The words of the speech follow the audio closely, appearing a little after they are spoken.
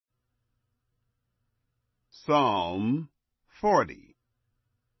Psalm 40.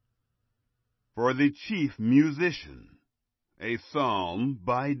 For the chief musician, a psalm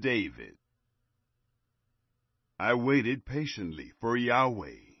by David. I waited patiently for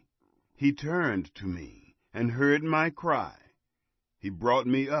Yahweh. He turned to me and heard my cry. He brought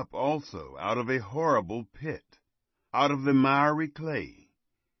me up also out of a horrible pit, out of the miry clay.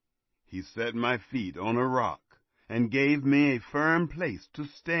 He set my feet on a rock and gave me a firm place to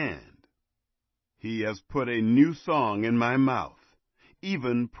stand. He has put a new song in my mouth,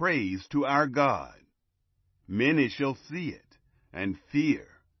 even praise to our God. Many shall see it and fear,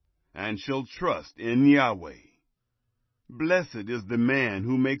 and shall trust in Yahweh. Blessed is the man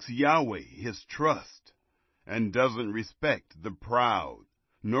who makes Yahweh his trust, and doesn't respect the proud,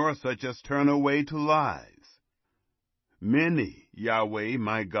 nor such as turn away to lies. Many, Yahweh,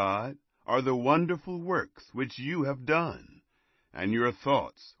 my God, are the wonderful works which you have done, and your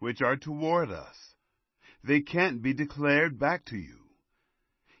thoughts which are toward us. They can't be declared back to you.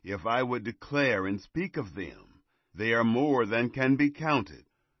 If I would declare and speak of them, they are more than can be counted.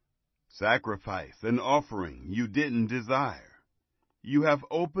 Sacrifice and offering you didn't desire. You have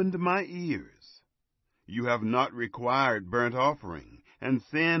opened my ears. You have not required burnt offering and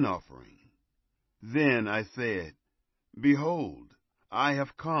sin offering. Then I said, Behold, I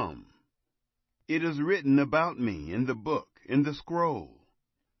have come. It is written about me in the book, in the scroll.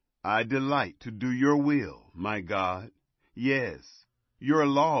 I delight to do your will, my God. Yes, your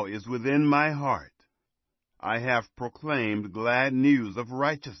law is within my heart. I have proclaimed glad news of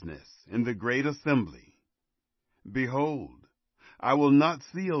righteousness in the great assembly. Behold, I will not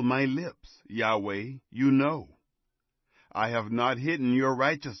seal my lips, Yahweh, you know. I have not hidden your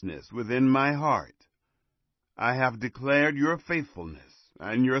righteousness within my heart. I have declared your faithfulness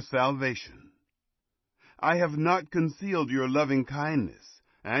and your salvation. I have not concealed your loving kindness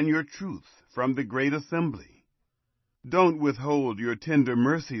and your truth from the great assembly. Don't withhold your tender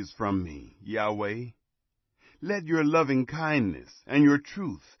mercies from me, Yahweh. Let your loving kindness and your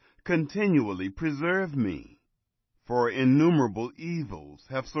truth continually preserve me. For innumerable evils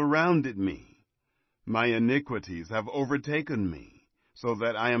have surrounded me. My iniquities have overtaken me, so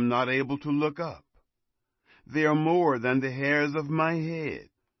that I am not able to look up. They are more than the hairs of my head.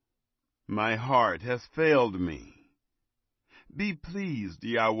 My heart has failed me. Be pleased,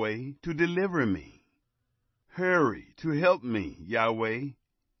 Yahweh, to deliver me. Hurry to help me, Yahweh.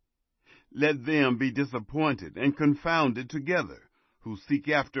 Let them be disappointed and confounded together, who seek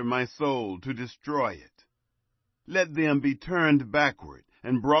after my soul to destroy it. Let them be turned backward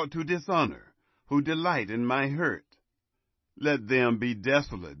and brought to dishonor, who delight in my hurt. Let them be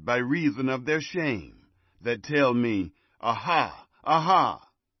desolate by reason of their shame, that tell me, Aha, aha!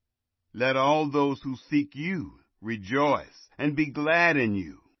 Let all those who seek you rejoice and be glad in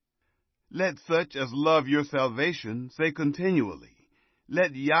you. Let such as love your salvation say continually,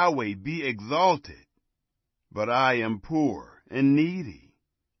 Let Yahweh be exalted. But I am poor and needy.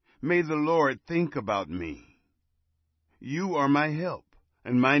 May the Lord think about me. You are my help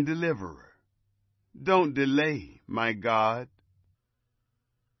and my deliverer. Don't delay, my God.